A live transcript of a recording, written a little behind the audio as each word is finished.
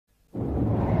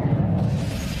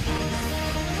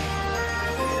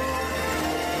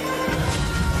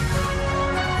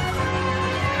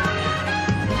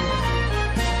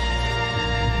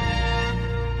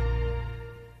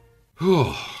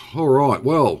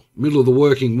Alright, well, middle of the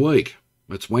working week.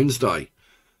 It's Wednesday.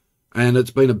 And it's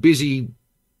been a busy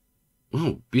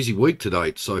week to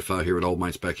date so far here at Old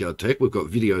Mate's Backyard Tech. We've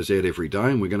got videos out every day,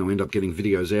 and we're going to end up getting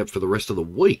videos out for the rest of the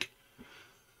week.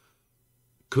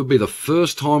 Could be the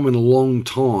first time in a long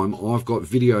time I've got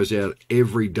videos out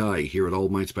every day here at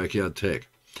Old Mate's Backyard Tech.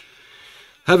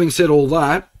 Having said all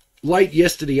that, late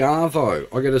yesterday arvo,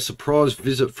 I got a surprise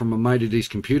visit from a mate at his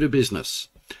computer business.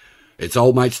 It's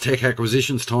Old Mate's Tech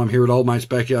Acquisitions time here at Old Mate's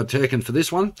Backyard Tech, and for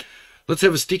this one, let's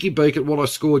have a sticky beak at what I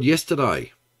scored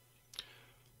yesterday.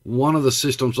 One of the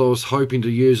systems I was hoping to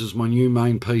use as my new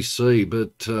main PC,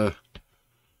 but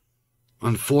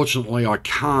unfortunately I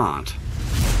can't.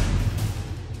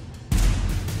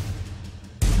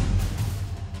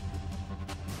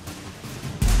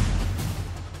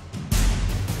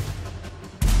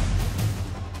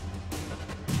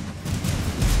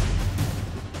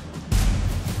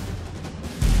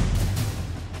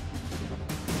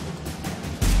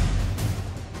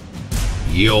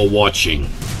 You're watching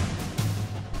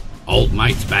Old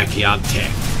Mate's Backyard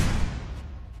Tech.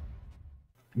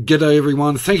 G'day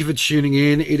everyone, thank you for tuning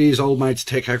in. It is Old Mate's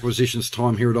Tech Acquisitions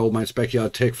time here at Old Mate's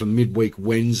Backyard Tech for midweek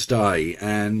Wednesday.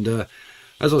 And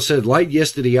as I said, late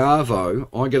yesterday arvo,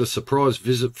 I get a surprise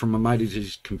visit from a mate at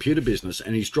his computer business,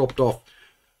 and he's dropped off,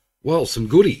 well, some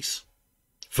goodies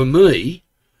for me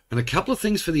and a couple of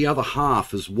things for the other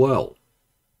half as well.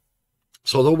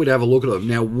 So I thought we'd have a look at them.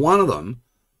 Now, one of them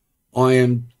I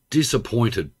am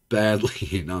disappointed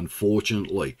badly in,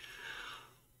 unfortunately.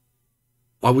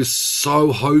 I was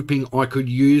so hoping I could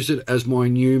use it as my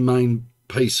new main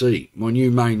PC, my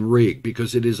new main rig,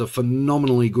 because it is a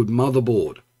phenomenally good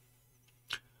motherboard.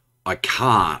 I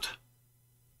can't.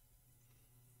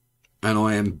 And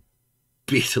I am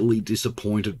bitterly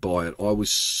disappointed by it. I was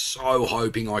so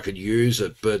hoping I could use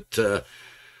it, but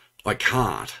I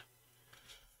can't.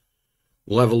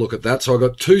 We'll have a look at that. So I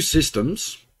got two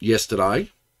systems yesterday,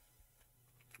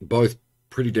 both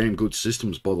pretty damn good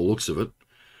systems by the looks of it.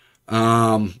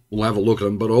 We'll have a look at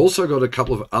them, but I also got a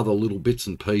couple of other little bits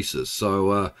and pieces.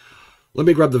 So let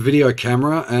me grab the video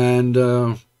camera, and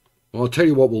I'll tell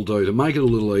you what we'll do to make it a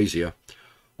little easier.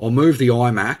 I'll move the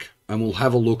iMac and we'll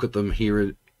have a look at them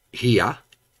here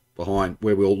behind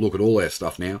where we'll look at all our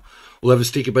stuff now. We'll have a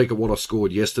sticky beak at what I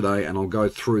scored yesterday, and I'll go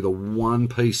through the one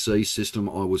PC system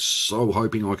I was so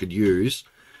hoping I could use,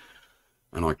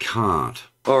 and I can't.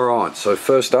 Alright, so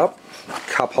first up,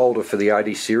 cup holder for the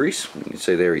 80 series. You can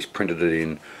see there he's printed it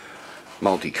in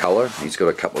multicolour. He's got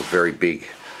a couple of very big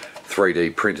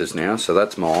 3D printers now, so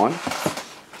that's mine.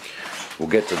 We'll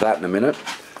get to that in a minute.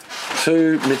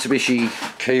 Two Mitsubishi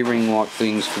keyring like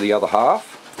things for the other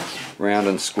half, round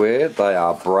and square. They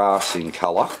are brass in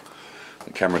colour.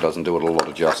 The camera doesn't do it a lot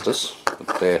of justice,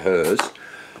 but they're hers.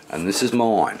 And this is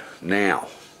mine. Now,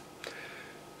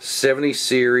 70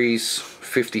 series,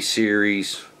 50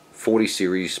 series, 40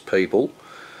 series people,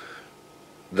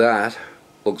 that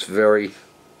looks very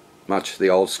much the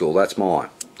old school. That's mine.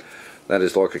 That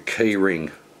is like a key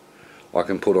ring I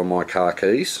can put on my car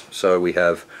keys. So we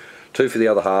have two for the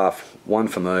other half, one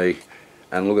for me,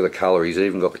 and look at the colour. He's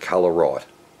even got the colour right.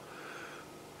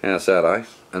 How's that, eh?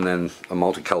 And then a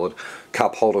multicoloured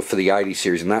cup holder for the 80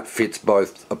 series, and that fits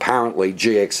both apparently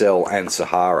GXL and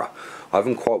Sahara. I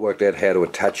haven't quite worked out how to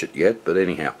attach it yet, but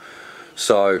anyhow.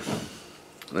 So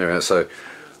there we are. So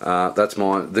that's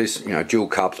mine. This, you know, dual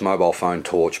cups, mobile phone,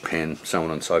 torch, pen, so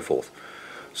on and so forth.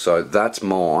 So that's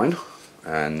mine.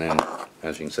 And then,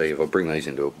 as you can see, if I bring these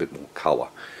into a bit more colour,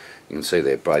 you can see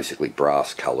they're basically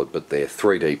brass coloured, but they're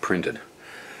 3D printed.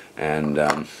 And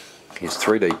his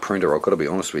 3D printer, I've got to be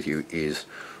honest with you, is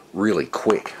really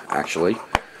quick. Actually,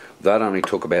 that only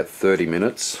took about 30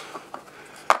 minutes.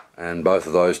 And both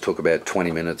of those took about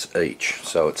 20 minutes each,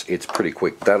 so it's pretty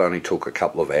quick. That only took a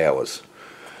couple of hours.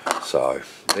 So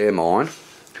they're mine,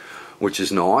 which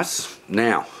is nice.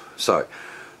 Now, so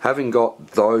having got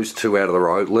those two out of the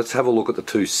road, let's have a look at the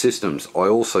two systems I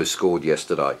also scored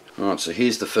yesterday. Alright, so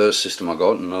here's the first system I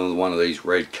got, another one of these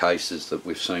red cases that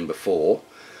we've seen before.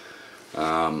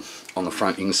 On the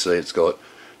front you can see it's got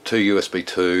two USB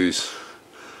 2s,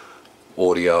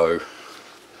 audio,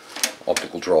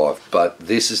 optical drive, but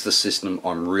this is the system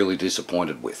I'm really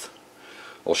disappointed with.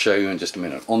 I'll show you in just a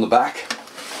minute. On the back,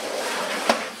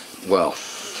 well,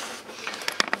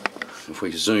 if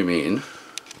we zoom in,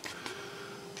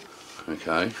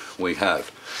 okay, we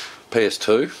have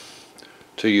PS2,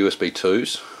 two USB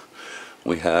 2s,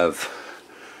 we have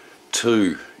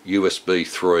two USB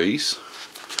 3s,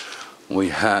 we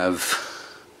have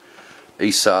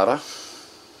eSATA,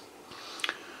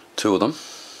 two of them,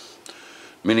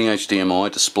 mini HDMI,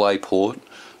 DisplayPort,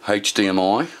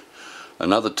 HDMI,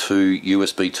 another 2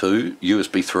 USB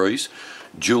 3s,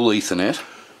 dual Ethernet,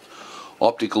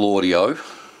 optical audio,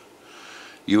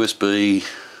 USB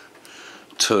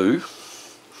 2,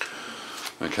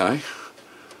 okay,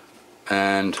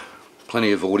 and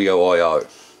plenty of audio I/O.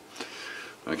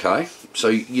 Okay, so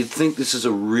you'd think this is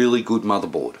a really good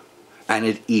motherboard, and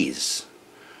it is.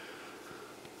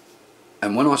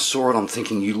 And when I saw it, I'm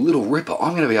thinking, you little ripper,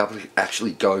 I'm going to be able to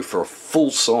actually go for a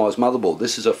full-size motherboard.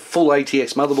 This is a full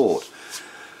ATX motherboard.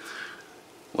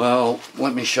 Well,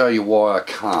 let me show you why I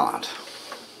can't.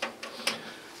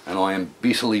 And I am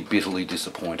bitterly, bitterly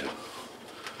disappointed.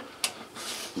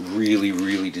 Really,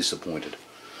 really disappointed.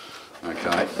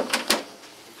 Okay.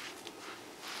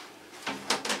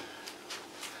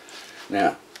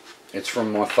 Now, it's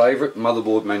from my favourite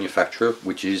motherboard manufacturer,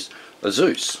 which is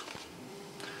Asus.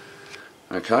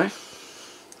 Okay,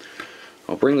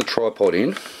 I'll bring the tripod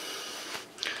in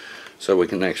so we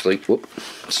can actually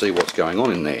see what's going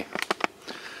on in there.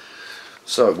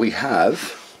 So we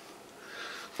have,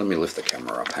 let me lift the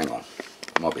camera up, hang on,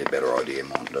 might be a better idea,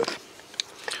 mine do.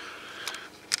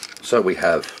 So we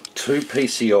have 2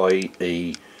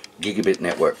 PCIe gigabit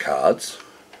network cards,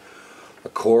 a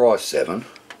Core i7,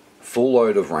 full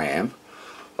load of RAM,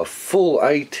 a full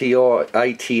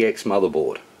ATX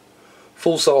motherboard,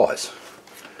 full size.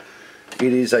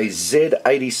 It is a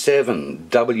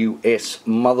Z87WS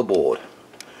motherboard.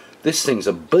 This thing's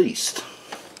a beast.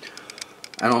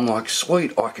 And I'm like,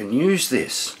 sweet, I can use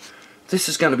this. This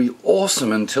is going to be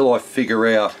awesome until I figure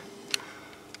out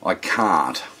I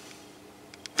can't.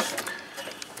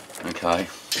 Okay.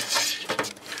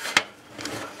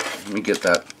 Let me get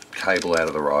that cable out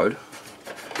of the road.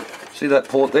 See that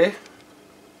port there?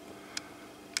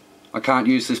 I can't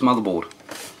use this motherboard.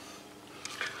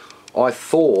 I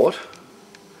thought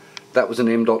that was an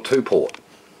M.2 port.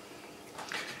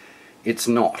 It's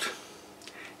not.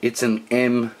 It's an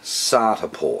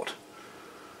M-SATA port.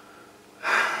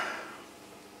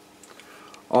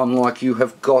 I'm like, you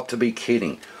have got to be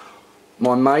kidding.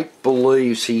 My mate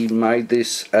believes he made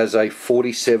this as a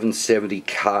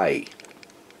 4770K.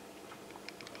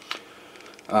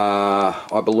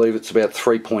 I believe it's about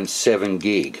 3.7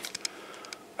 gig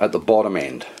at the bottom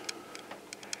end.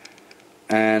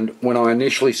 And when I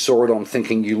initially saw it, I'm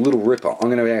thinking, you little ripper, I'm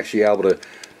going to be actually able to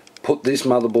put this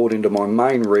motherboard into my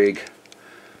main rig.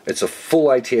 It's a full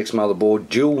ATX motherboard,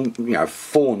 dual,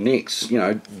 4 NICs,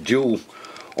 dual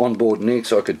onboard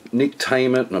NICs. I could NIC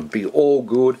team it and it'd be all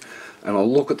good. And I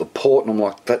look at the port and I'm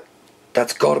like,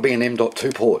 that's got to be an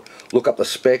M.2 port. Look up the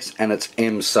specs and it's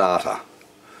M-SATA.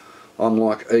 I'm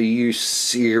like, are you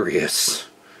serious?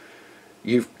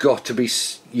 You've got to be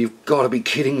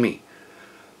kidding me.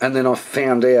 And then I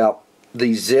found out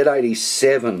the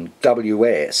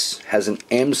Z87WS has an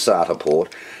M-SATA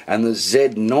port and the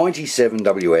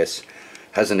Z97WS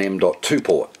has an M.2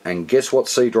 port. And guess what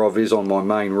C drive is on my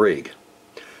main rig?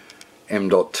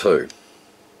 M.2.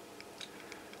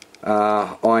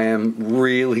 I am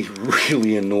really,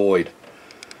 really annoyed.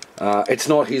 It's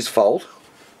not his fault.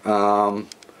 But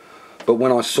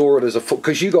when I saw it as a full,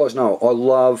 because you guys know I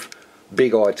love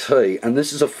big IT, and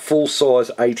this is a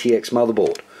full-size ATX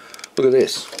motherboard. Look at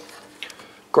this.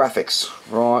 Graphics,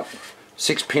 right?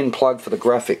 6-pin plug for the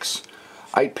graphics.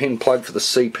 8-pin plug for the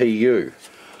CPU.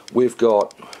 We've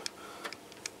got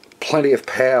plenty of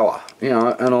power,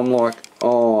 and I'm like,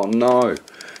 oh no.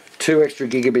 2 extra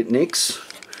gigabit NICs,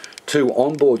 2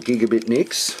 onboard gigabit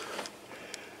NICs,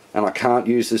 and I can't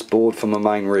use this board for my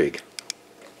main rig.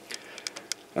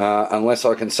 Unless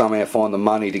I can somehow find the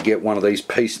money to get one of these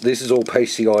this is all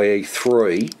PCIe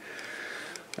 3,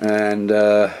 and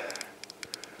I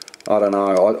don't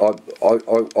know,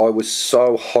 I was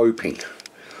so hoping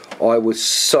that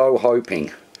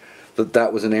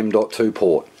was an M.2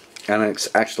 port, and it's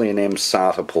actually an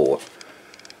M-SATA port,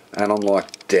 and I'm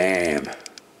like, damn.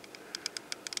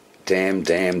 So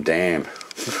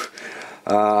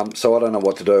I don't know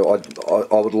what to do. I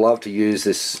would love to use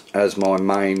this as my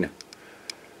main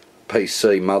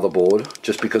PC motherboard,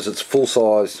 just because it's full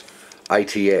size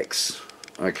ATX,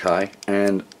 okay,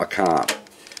 and I can't.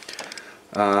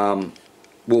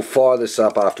 We'll fire this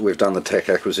up after we've done the tech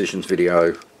acquisitions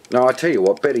video. No, I tell you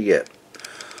what, better yet,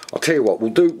 I'll tell you what,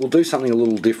 we'll do something a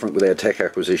little different with our tech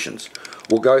acquisitions.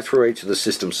 We'll go through each of the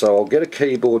systems. So I'll get a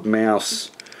keyboard,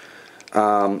 mouse,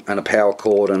 and a power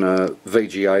cord and a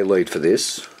VGA lead for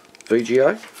this.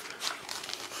 VGA?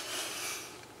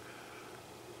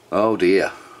 Oh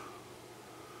dear.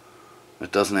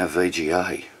 It doesn't have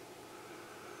VGA. It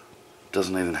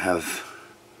doesn't even have...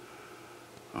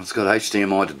 It's got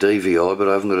HDMI to DVI, but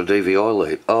I haven't got a DVI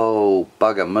lead. Oh,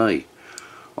 bugger me.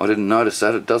 I didn't notice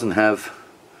that. It doesn't have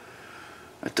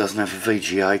It doesn't have a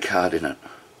VGA card in it.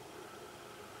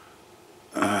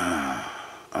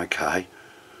 Okay.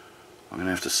 I'm going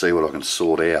to have to see what I can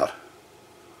sort out.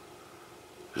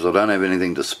 Because I don't have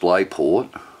anything DisplayPort.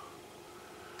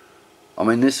 I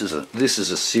mean, this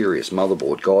is a serious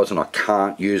motherboard, guys, and I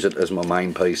can't use it as my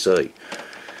main PC.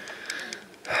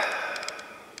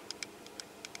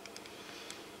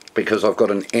 Because I've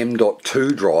got an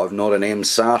M.2 drive, not an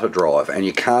M-SATA drive, and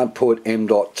you can't put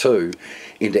M.2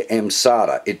 into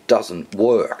M-SATA. It doesn't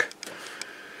work.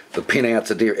 The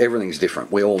pinouts are different, everything's different.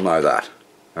 We all know that.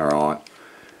 Alright.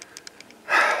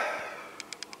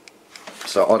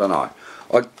 So I don't know.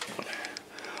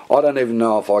 I don't even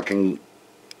know if I can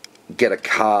get a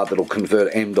card that'll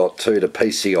convert M.2 to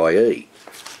PCIe.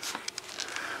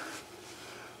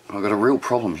 I've got a real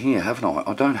problem here, haven't I?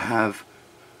 I don't have...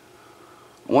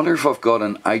 I wonder if I've got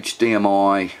an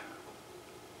HDMI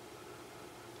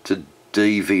to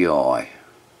DVI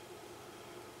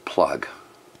plug.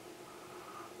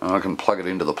 And I can plug it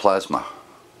into the plasma.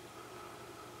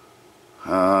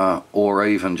 Or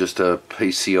even just a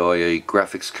PCIe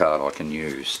graphics card I can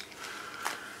use.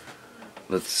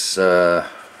 That's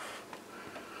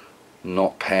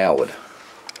not powered.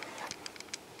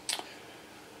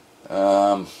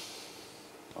 I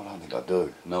don't think I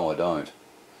do. No, I don't.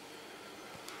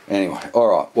 Anyway,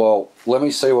 alright, well, let me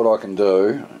see what I can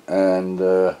do, and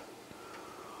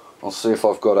I'll see if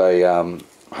I've got a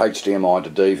HDMI to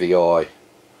DVI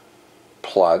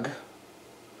plug,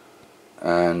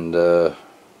 and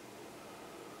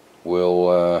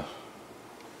we'll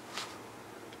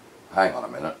hang on a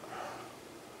minute.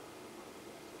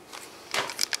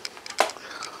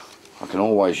 I can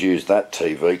always use that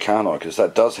TV, can't I? Because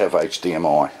that does have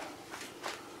HDMI.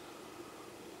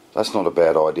 That's not a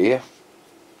bad idea.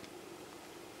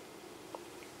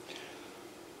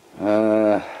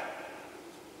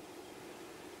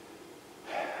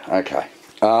 Okay.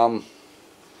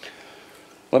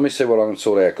 Let me see what I can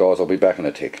sort out, guys. I'll be back in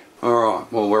a tick.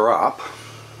 Alright, well, we're up.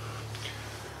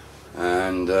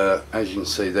 And as you can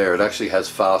see there, it actually has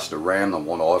faster RAM than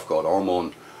what I've got. I'm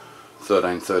on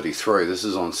 1333. This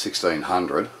is on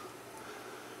 1600.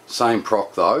 Same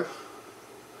proc though.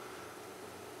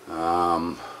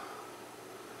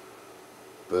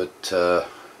 But you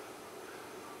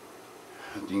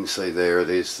can see there it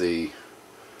is the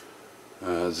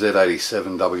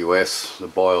Z87WS. The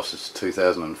BIOS is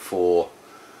 2004.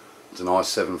 It's an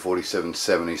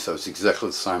i7-4770, so it's exactly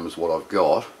the same as what I've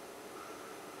got.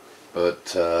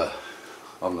 But I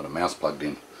haven't got a mouse plugged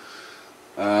in.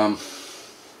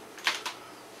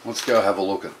 Let's go have a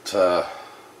look at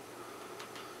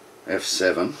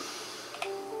F7.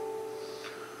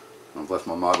 I've left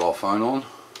my mobile phone on.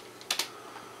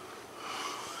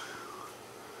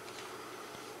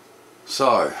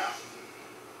 So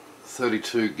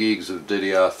 32 gigs of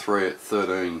DDR3 at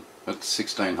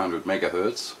 1600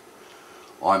 megahertz.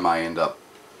 I may end up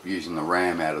using the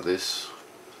RAM out of this.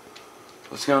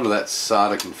 Let's go into that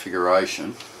SATA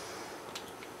configuration.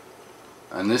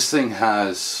 And this thing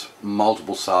has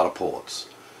multiple SATA ports.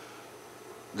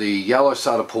 The yellow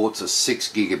SATA ports are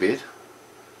 6 gigabit.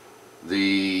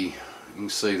 You can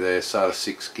see there, SATA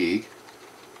 6 gig.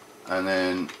 And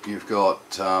then you've got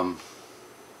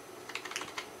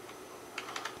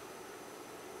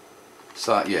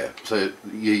so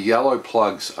your yellow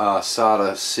plugs are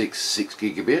SATA 6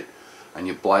 gigabit, and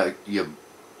your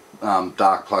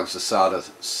dark plugs are SATA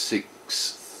 6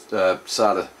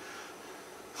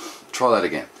 try that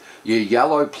again. Your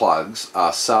yellow plugs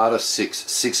are SATA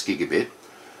 6 gigabit,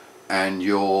 and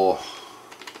you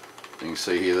can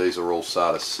see here these are all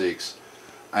SATA 6,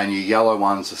 and your yellow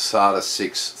ones are SATA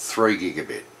 6 3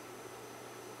 gigabit.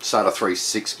 SATA 3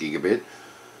 6 gigabit.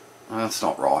 That's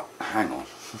not right. Hang on.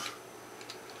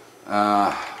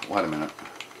 Wait a minute.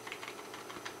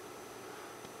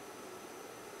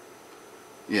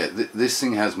 Yeah, this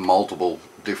thing has multiple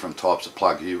different types of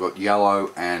plugs. You've got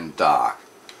yellow and dark.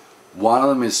 One of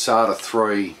them is SATA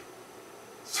 3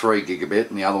 gigabit,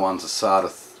 and the other one's a SATA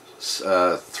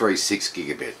 3 6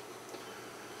 gigabit.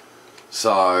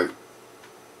 So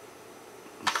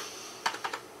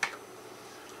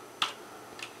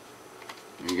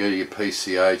you go to your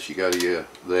PCH, you go to your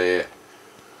there. You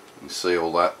can see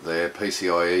all that there.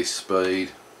 PCIe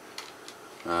speed,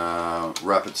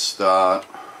 rapid start,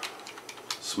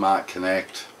 smart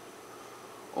connect,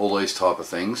 all these type of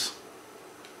things.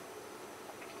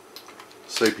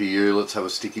 CPU, let's have a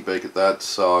sticky beak at that.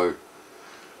 So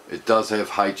it does have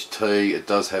HT, it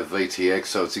does have VTX,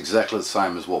 so it's exactly the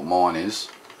same as what mine is,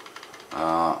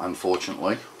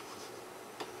 unfortunately.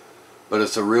 But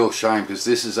it's a real shame, because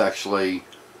this is actually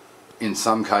in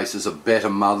some cases a better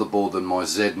motherboard than my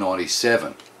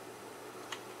Z97.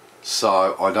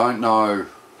 So I don't know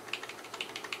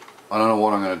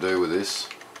what I'm going to do with this,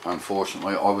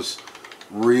 unfortunately. I was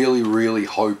really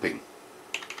hoping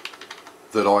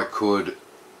that I could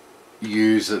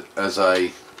use it as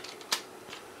a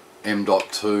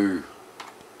M.2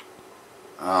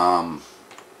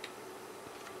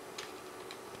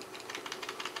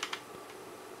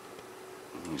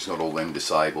 he's got all them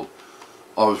disabled.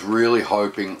 I was really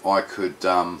hoping I could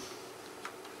where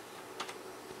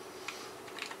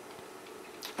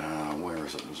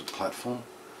is it? Was it platform?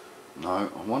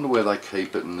 No, I wonder where they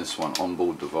keep it in this one,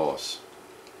 onboard device.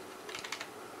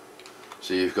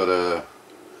 So you've got a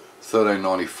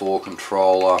 1394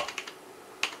 controller,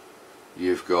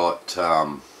 you've got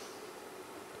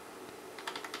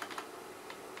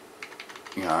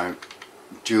you know,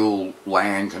 dual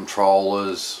LAN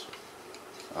controllers.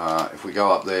 If we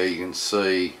go up there, you can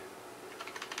see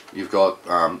you've got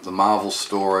the Marvel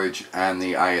storage and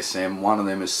the ASM. One of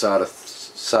them is SATA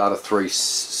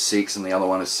 3.6 and the other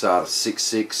one is SATA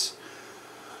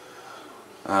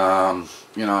 6.6.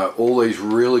 You know, all these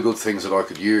really good things that I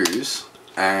could use,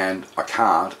 and I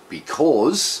can't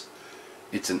because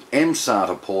it's an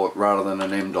M-SATA port rather than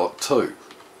an M.2.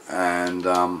 And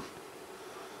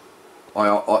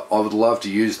I would love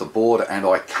to use the board and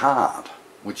I can't,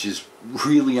 which is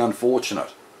really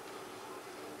unfortunate.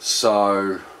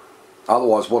 So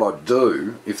otherwise what I'd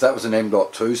do, if that was an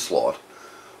M.2 slot,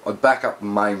 I'd back up the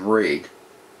main rig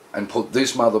and put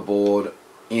this motherboard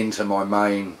into my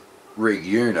main rig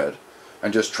unit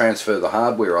and just transfer the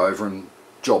hardware over and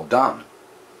job done.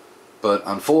 But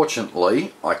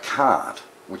unfortunately I can't,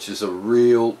 which is a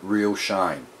real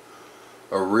shame.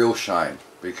 A real shame,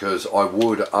 because I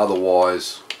would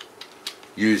otherwise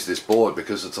use this board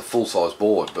because it's a full-size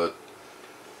board, but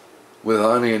with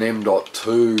only an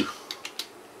M.2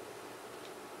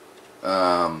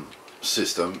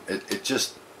 system,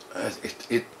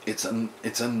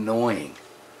 it's annoying,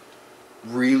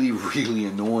 really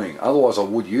annoying. Otherwise I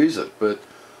would use it, but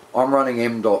I'm running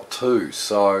M.2,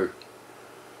 so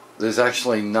there's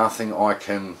actually nothing I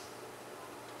can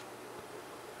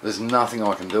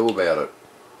do about it.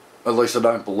 At least I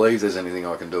don't believe there's anything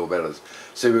I can do about it.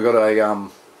 See, we've got a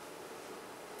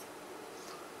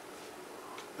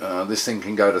this thing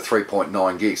can go to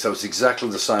 3.9 gigs, so it's exactly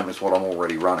the same as what I'm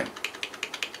already running.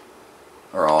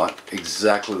 Alright,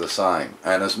 exactly the same.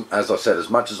 And as I said,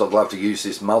 as much as I'd love to use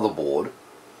this motherboard,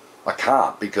 I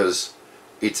can't because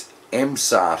it's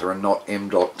M-SATA and not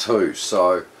M.2.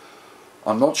 So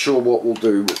I'm not sure what we'll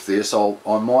do with this. I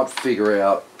might figure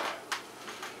out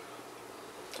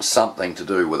something to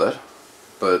do with it,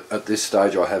 but at this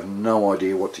stage I have no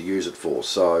idea what to use it for.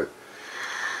 So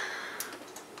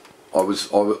I was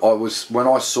when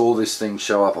I saw this thing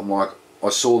show up, I'm like, I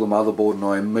saw the motherboard and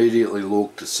I immediately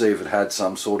looked to see if it had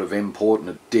some sort of M port, and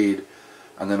it did,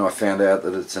 and then I found out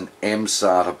that it's an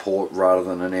M-SATA port rather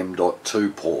than an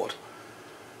M.2 port.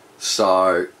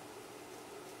 So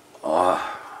a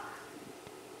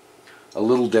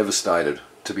little devastated,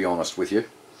 to be honest with you.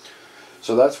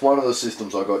 So that's one of the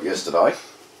systems I got yesterday,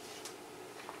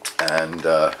 and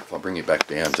if I bring you back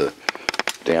down to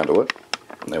it,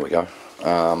 there we go.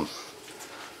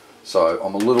 So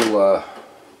I'm a little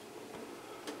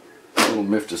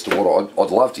miffed as to what I'd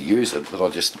love to use it, but I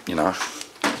just, you know,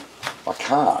 I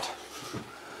can't,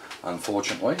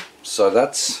 unfortunately. So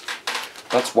that's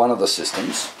one of the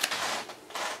systems,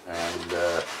 and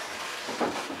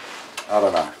I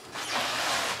don't know.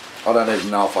 I don't even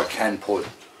know if I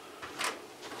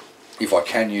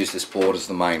can use this board as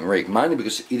the main rig, mainly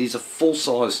because it is a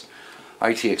full-size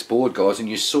ATX board, guys, and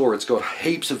you saw it's got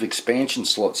heaps of expansion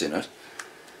slots in it,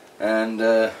 and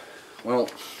well,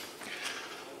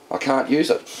 I can't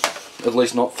use it, at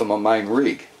least not for my main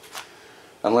rig,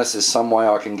 unless there's some way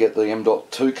I can get the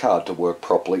M.2 card to work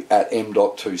properly at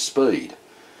M.2 speed.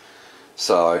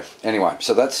 So anyway,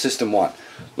 so that's system 1.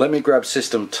 Let me grab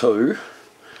system 2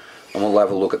 and we'll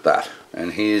have a look at that.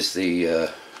 And here's the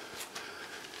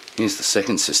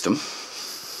second system.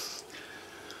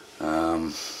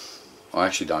 I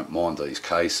actually don't mind these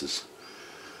cases,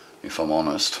 if I'm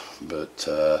honest, but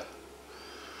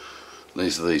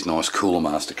these are these nice Cooler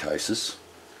Master cases,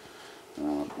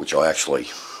 which I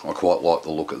quite like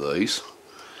the look of these.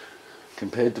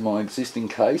 Compared to my existing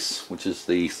case, which is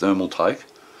the thermal take,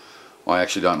 I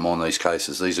actually don't mind these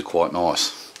cases. These are quite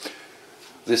nice.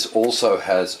 This also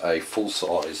has a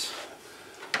full-size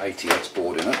ATX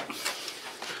board in it.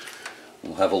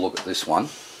 We'll have a look at this one.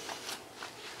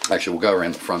 Actually, we'll go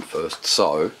around the front first.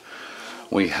 So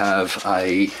we have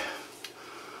a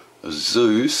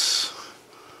Zeus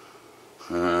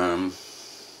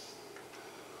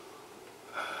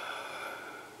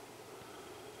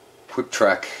Quick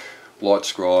Track Light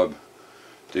Scribe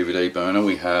DVD burner.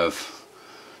 We have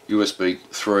USB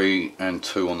 3 and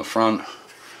 2 on the front,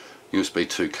 USB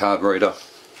 2 card reader.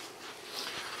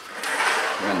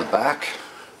 Around the back,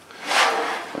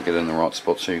 I'll get it in the right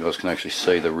spot so you guys can actually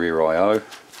see the rear I/O.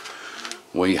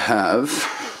 We have,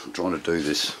 I'm trying to do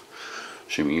this,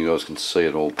 assuming you guys can see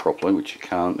it all properly, which you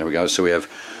can't. There we go. So we have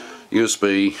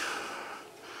USB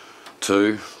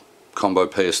 2, combo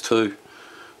PS2,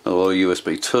 another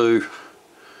USB 2,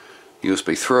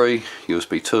 USB 3,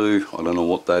 USB 2, I don't know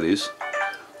what that is.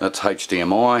 That's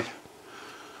HDMI,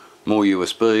 more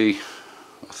USB,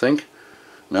 I think.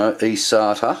 No,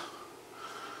 eSATA,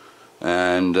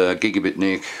 and gigabit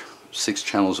NIC, 6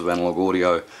 channels of analog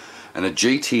audio, and a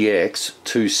GTX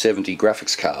 270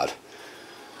 graphics card.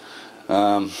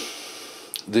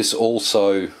 This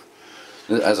also,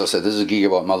 as I said, this is a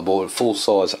gigabyte motherboard, full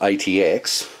size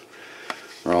ATX,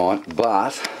 right?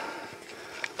 But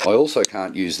I also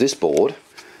can't use this board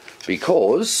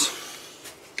because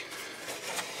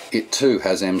it too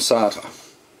has mSATA.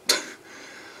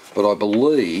 But I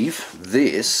believe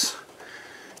this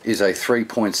is a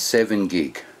 3.7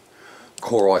 gig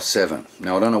Core i7.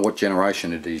 Now I don't know what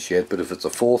generation it is yet, but if it's a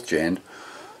 4th gen,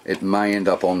 it may end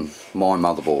up on my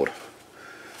motherboard.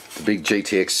 The big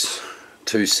GTX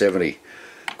 270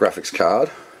 graphics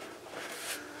card,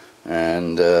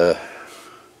 and I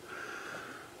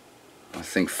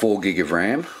think 4 gig of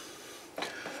RAM.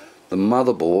 The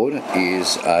motherboard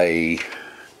is a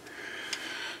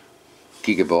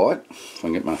gigabyte. If I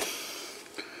can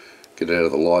get it out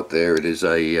of the light there, it is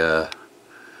a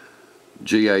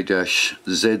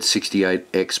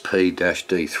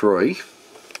GA-Z68XP-D3.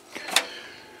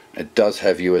 It does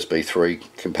have USB 3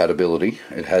 compatibility.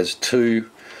 It has 2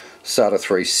 SATA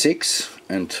 3.6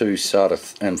 and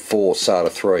 4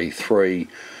 SATA 3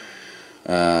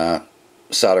 SATA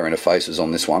interfaces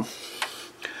on this one.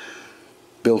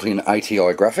 Built-in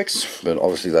ATI graphics, but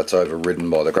obviously that's overridden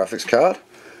by the graphics card.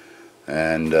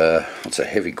 And it's a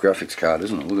heavy graphics card,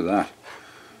 isn't it? Look at that.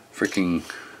 Freaking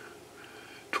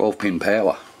 12-pin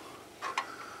power.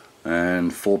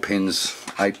 And 4 pins,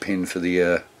 8 pin for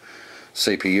the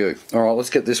CPU. Alright, let's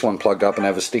get this one plugged up and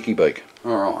have a sticky beak.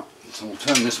 Alright, so we'll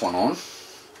turn this one on,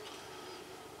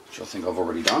 which I think I've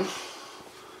already done.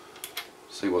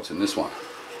 See what's in this one.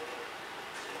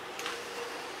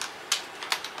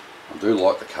 I do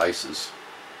like the cases.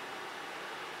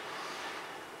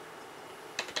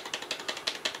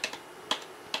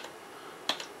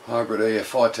 Hybrid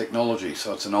EFI technology,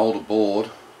 so it's an older board.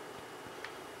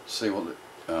 See what the,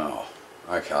 oh,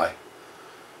 okay.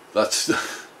 That's,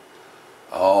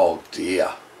 oh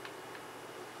dear.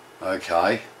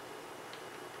 Okay.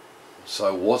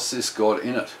 So what's this got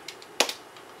in it?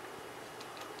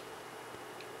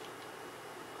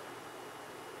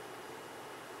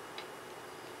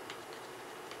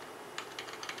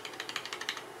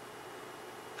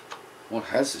 What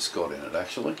has this got in it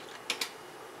actually?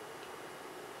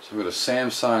 So we've got a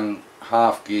Samsung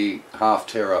half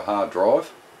tera hard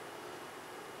drive.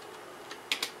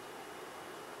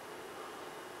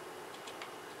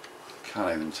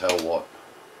 Can't even tell what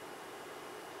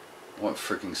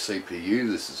freaking CPU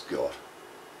this has got.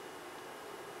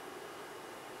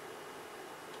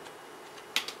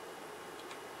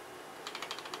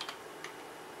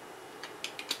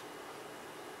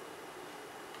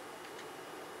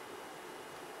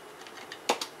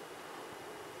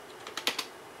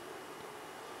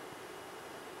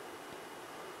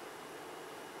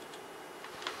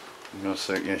 You gonna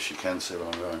see? Yes, you can see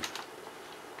what I'm doing.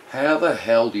 How the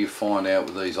hell do you find out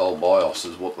with these old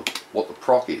BIOSes what the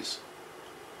proc is?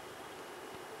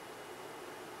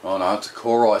 Oh no, it's a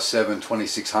Core i7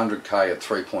 2600K at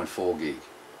 3.4 gig.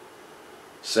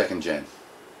 2nd gen.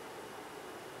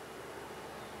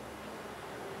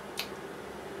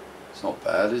 It's not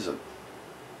bad, is it?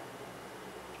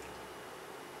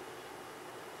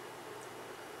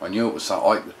 I knew it was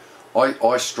something.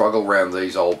 I struggle around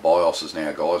these old BIOSes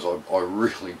now, guys. I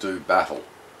really do battle.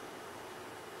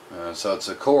 So it's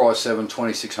a Core i7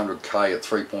 2600K at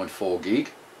 3.4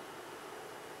 gig.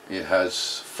 It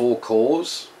has 4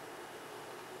 cores.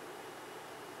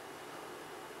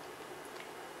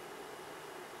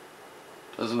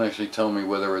 Doesn't actually tell me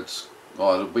whether it's,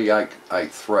 oh, it'll be 8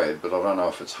 thread, but I don't know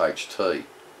if it's HT.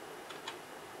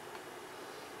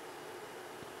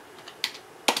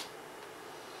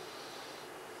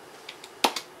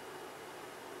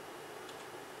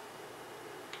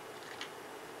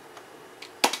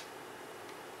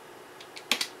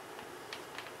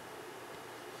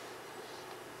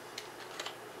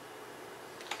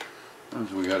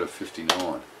 As we go to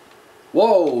 59.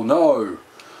 Whoa, no!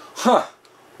 Huh!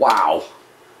 Wow!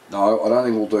 No, I don't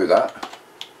think we'll do that.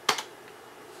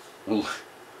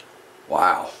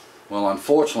 Wow. Well,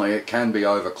 unfortunately, it can be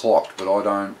overclocked, but I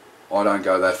don't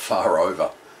go that far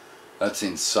over. That's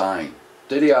insane.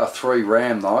 DDR3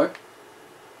 RAM though,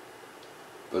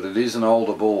 but it is an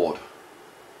older board,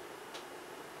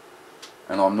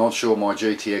 and I'm not sure my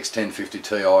GTX 1050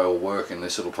 Ti will work in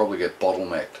this. It'll probably get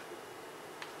bottlenecked.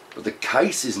 But the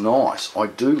case is nice. I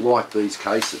do like these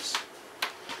cases.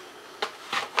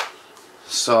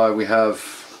 So we have,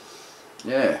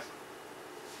 yeah,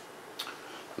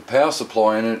 the power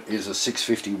supply in it is a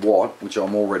 650 watt, which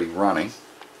I'm already running.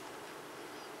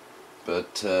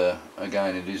 But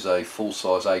again, it is a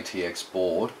full-size ATX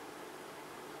board.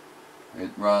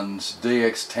 It runs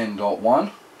DX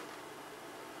 10.1.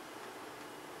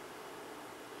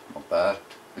 Not bad.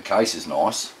 The case is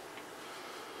nice.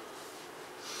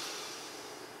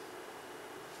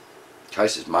 The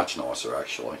case is much nicer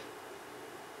actually,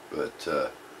 but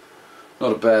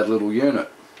not a bad little unit.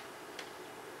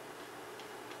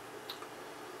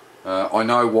 I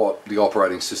know what the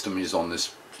operating system is on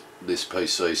this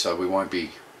PC, so we won't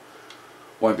be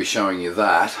showing you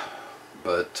that,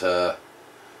 but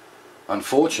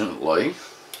unfortunately,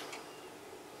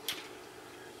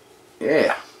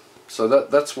 yeah, so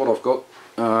that's what I've got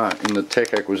in the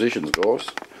tech acquisitions, guys.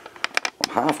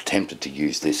 I'm half tempted to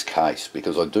use this case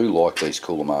because I do like these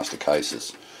Cooler Master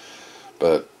cases,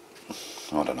 but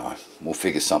I don't know, we'll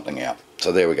figure something out.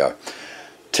 So there we go,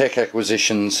 tech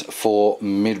acquisitions for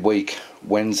midweek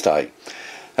Wednesday.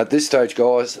 At this stage,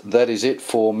 guys, that is it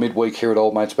for midweek here at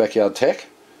Old Mate's Backyard Tech,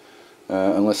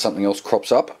 unless something else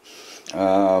crops up,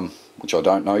 which I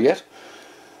don't know yet.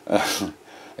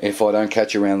 If I don't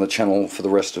catch you around the channel for the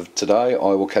rest of today, I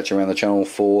will catch you around the channel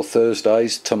for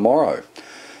Thursdays tomorrow.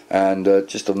 And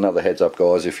just another heads up,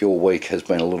 guys, if your week has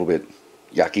been a little bit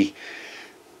yucky,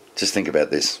 just think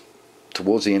about this.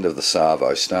 Towards the end of the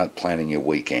Savo, start planning your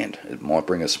weekend. It might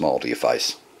bring a smile to your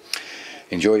face.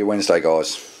 Enjoy your Wednesday,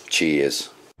 guys. Cheers.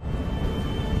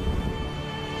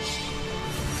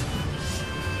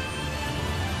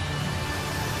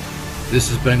 This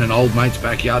has been an Old Mate's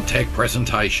Backyard Tech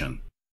presentation.